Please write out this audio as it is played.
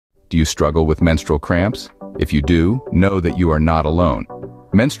Do you struggle with menstrual cramps? If you do, know that you are not alone.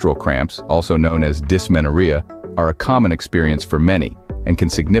 Menstrual cramps, also known as dysmenorrhea, are a common experience for many and can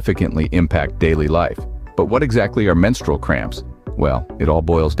significantly impact daily life. But what exactly are menstrual cramps? Well, it all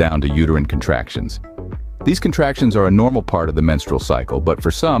boils down to uterine contractions. These contractions are a normal part of the menstrual cycle, but for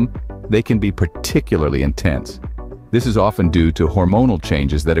some, they can be particularly intense. This is often due to hormonal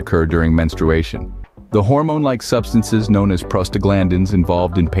changes that occur during menstruation. The hormone-like substances known as prostaglandins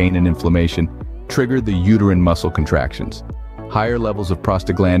involved in pain and inflammation trigger the uterine muscle contractions. Higher levels of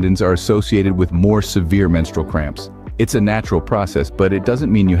prostaglandins are associated with more severe menstrual cramps. It's a natural process, but it doesn't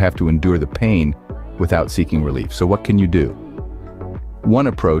mean you have to endure the pain without seeking relief. So what can you do? One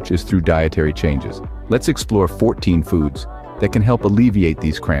approach is through dietary changes. Let's explore 14 foods that can help alleviate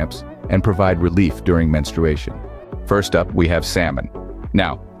these cramps and provide relief during menstruation. First up, we have salmon.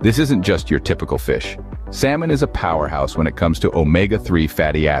 Now, this isn't just your typical fish. Salmon is a powerhouse when it comes to omega-3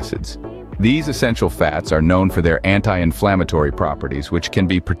 fatty acids. These essential fats are known for their anti-inflammatory properties, which can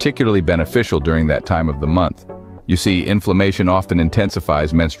be particularly beneficial during that time of the month. You see, inflammation often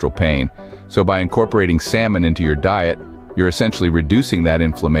intensifies menstrual pain, so by incorporating salmon into your diet, you're essentially reducing that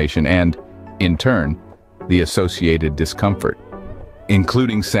inflammation and, in turn, the associated discomfort.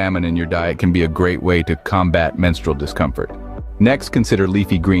 Including salmon in your diet can be a great way to combat menstrual discomfort. Next, consider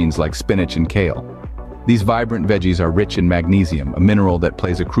leafy greens like spinach and kale. These vibrant veggies are rich in magnesium, a mineral that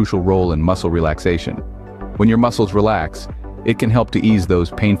plays a crucial role in muscle relaxation. When your muscles relax, it can help to ease those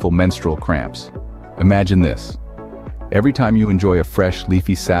painful menstrual cramps. Imagine this. Every time you enjoy a fresh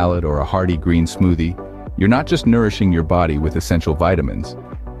leafy salad or a hearty green smoothie, you're not just nourishing your body with essential vitamins,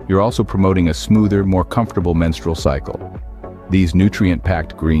 you're also promoting a smoother, more comfortable menstrual cycle. These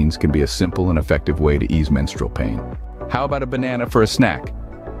nutrient-packed greens can be a simple and effective way to ease menstrual pain. How about a banana for a snack?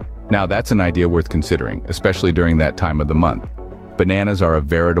 Now that's an idea worth considering, especially during that time of the month. Bananas are a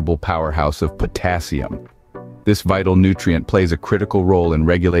veritable powerhouse of potassium. This vital nutrient plays a critical role in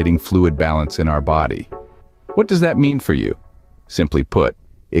regulating fluid balance in our body. What does that mean for you? Simply put,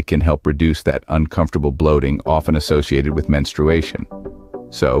 it can help reduce that uncomfortable bloating often associated with menstruation.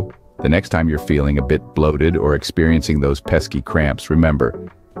 So, the next time you're feeling a bit bloated or experiencing those pesky cramps, remember,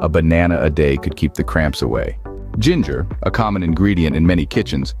 a banana a day could keep the cramps away. Ginger, a common ingredient in many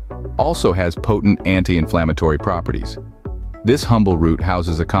kitchens, also has potent anti-inflammatory properties. This humble root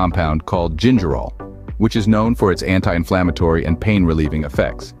houses a compound called gingerol, which is known for its anti-inflammatory and pain-relieving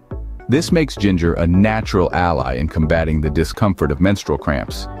effects. This makes ginger a natural ally in combating the discomfort of menstrual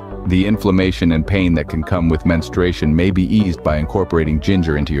cramps. The inflammation and pain that can come with menstruation may be eased by incorporating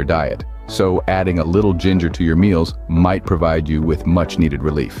ginger into your diet, so adding a little ginger to your meals might provide you with much-needed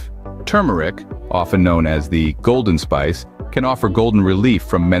relief. Turmeric, often known as the golden spice, can offer golden relief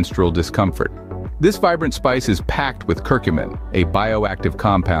from menstrual discomfort. This vibrant spice is packed with curcumin, a bioactive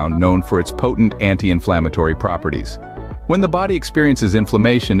compound known for its potent anti-inflammatory properties. When the body experiences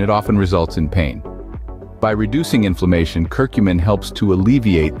inflammation, it often results in pain. By reducing inflammation, curcumin helps to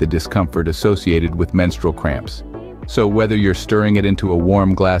alleviate the discomfort associated with menstrual cramps. So whether you're stirring it into a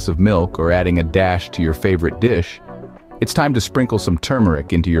warm glass of milk or adding a dash to your favorite dish, it's time to sprinkle some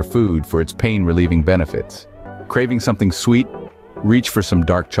turmeric into your food for its pain-relieving benefits. Craving something sweet? Reach for some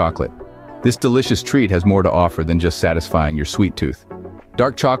dark chocolate. This delicious treat has more to offer than just satisfying your sweet tooth.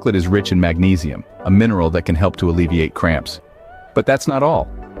 Dark chocolate is rich in magnesium, a mineral that can help to alleviate cramps. But that's not all.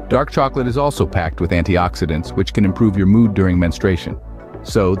 Dark chocolate is also packed with antioxidants, which can improve your mood during menstruation.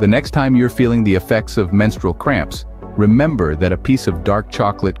 So, the next time you're feeling the effects of menstrual cramps, remember that a piece of dark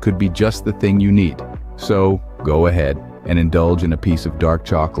chocolate could be just the thing you need. So, go ahead and indulge in a piece of dark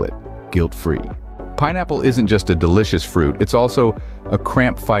chocolate, guilt-free. Pineapple isn't just a delicious fruit, it's also a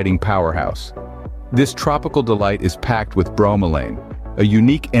cramp-fighting powerhouse. This tropical delight is packed with bromelain, a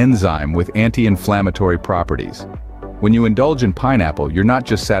unique enzyme with anti-inflammatory properties. When you indulge in pineapple, you're not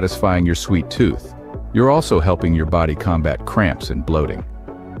just satisfying your sweet tooth, you're also helping your body combat cramps and bloating.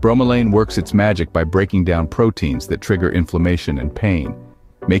 Bromelain works its magic by breaking down proteins that trigger inflammation and pain,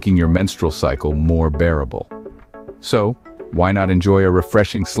 making your menstrual cycle more bearable. So, why not enjoy a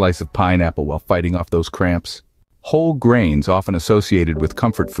refreshing slice of pineapple while fighting off those cramps? Whole grains, often associated with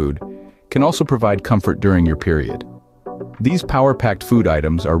comfort food, can also provide comfort during your period. These power-packed food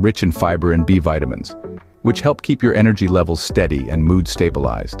items are rich in fiber and B vitamins, which help keep your energy levels steady and mood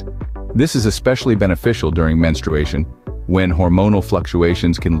stabilized. This is especially beneficial during menstruation, when hormonal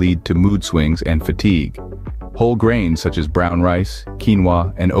fluctuations can lead to mood swings and fatigue. Whole grains such as brown rice,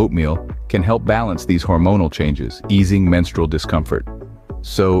 quinoa, and oatmeal can help balance these hormonal changes, easing menstrual discomfort.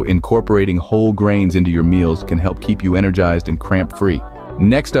 So, incorporating whole grains into your meals can help keep you energized and cramp-free.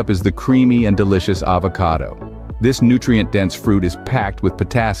 Next up is the creamy and delicious avocado. This nutrient-dense fruit is packed with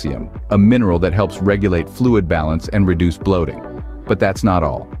potassium, a mineral that helps regulate fluid balance and reduce bloating. But that's not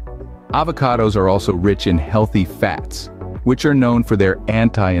all. Avocados are also rich in healthy fats, which are known for their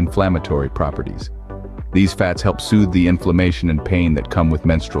anti-inflammatory properties. These fats help soothe the inflammation and pain that come with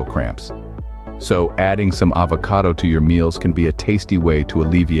menstrual cramps. So adding some avocado to your meals can be a tasty way to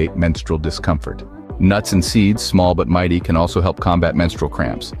alleviate menstrual discomfort. Nuts and seeds, small but mighty, can also help combat menstrual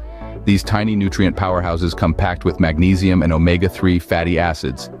cramps. These tiny nutrient powerhouses come packed with magnesium and omega-3 fatty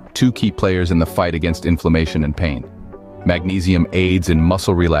acids, two key players in the fight against inflammation and pain. Magnesium aids in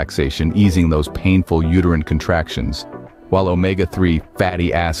muscle relaxation, easing those painful uterine contractions, while omega-3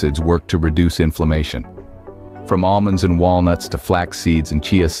 fatty acids work to reduce inflammation. From almonds and walnuts to flax seeds and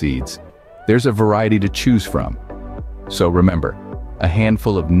chia seeds, there's a variety to choose from. So remember, a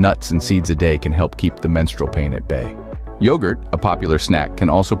handful of nuts and seeds a day can help keep the menstrual pain at bay. Yogurt, a popular snack, can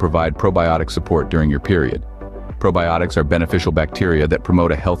also provide probiotic support during your period. Probiotics are beneficial bacteria that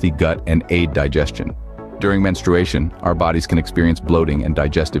promote a healthy gut and aid digestion. During menstruation, our bodies can experience bloating and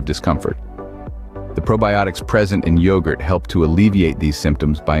digestive discomfort. The probiotics present in yogurt help to alleviate these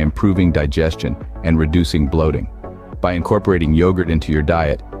symptoms by improving digestion and reducing bloating. By incorporating yogurt into your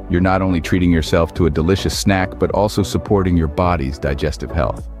diet, you're not only treating yourself to a delicious snack, but also supporting your body's digestive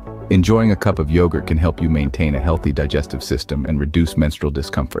health. Enjoying a cup of yogurt can help you maintain a healthy digestive system and reduce menstrual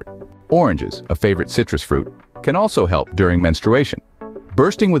discomfort. Oranges, a favorite citrus fruit, can also help during menstruation.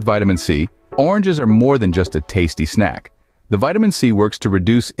 Bursting with vitamin C, oranges are more than just a tasty snack. The vitamin C works to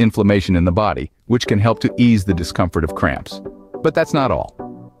reduce inflammation in the body, which can help to ease the discomfort of cramps. But that's not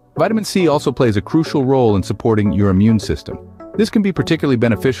all. Vitamin C also plays a crucial role in supporting your immune system. This can be particularly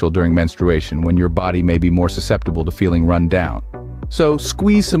beneficial during menstruation when your body may be more susceptible to feeling run down. So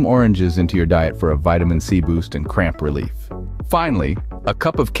squeeze some oranges into your diet for a vitamin C boost and cramp relief. Finally, a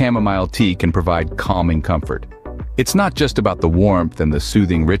cup of chamomile tea can provide calming comfort. It's not just about the warmth and the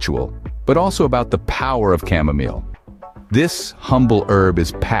soothing ritual, but also about the power of chamomile. This humble herb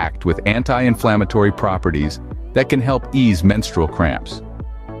is packed with anti-inflammatory properties that can help ease menstrual cramps.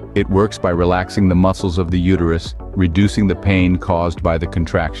 It works by relaxing the muscles of the uterus, reducing the pain caused by the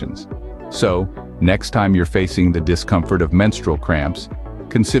contractions. So, next time you're facing the discomfort of menstrual cramps,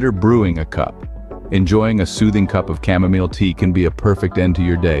 consider brewing a cup. Enjoying a soothing cup of chamomile tea can be a perfect end to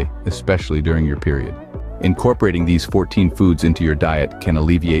your day, especially during your period. Incorporating these 14 foods into your diet can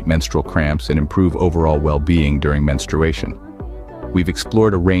alleviate menstrual cramps and improve overall well-being during menstruation. We've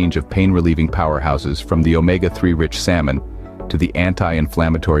explored a range of pain-relieving powerhouses from the omega-3 rich salmon to the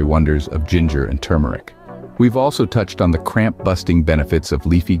anti-inflammatory wonders of ginger and turmeric. We've also touched on the cramp-busting benefits of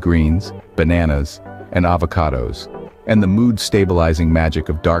leafy greens, bananas, and avocados, and the mood-stabilizing magic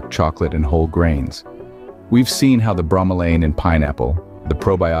of dark chocolate and whole grains. We've seen how the bromelain in pineapple, the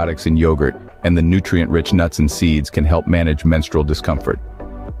probiotics in yogurt, and the nutrient-rich nuts and seeds can help manage menstrual discomfort.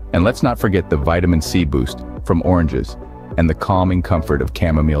 And let's not forget the vitamin C boost from oranges and the calming comfort of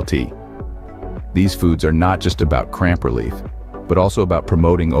chamomile tea. These foods are not just about cramp relief, but also about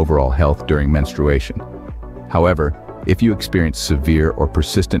promoting overall health during menstruation. However, if you experience severe or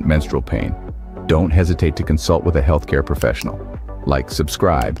persistent menstrual pain, don't hesitate to consult with a healthcare professional. Like,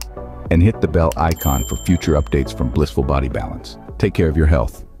 subscribe, and hit the bell icon for future updates from Blissful Body Balance. Take care of your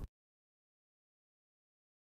health.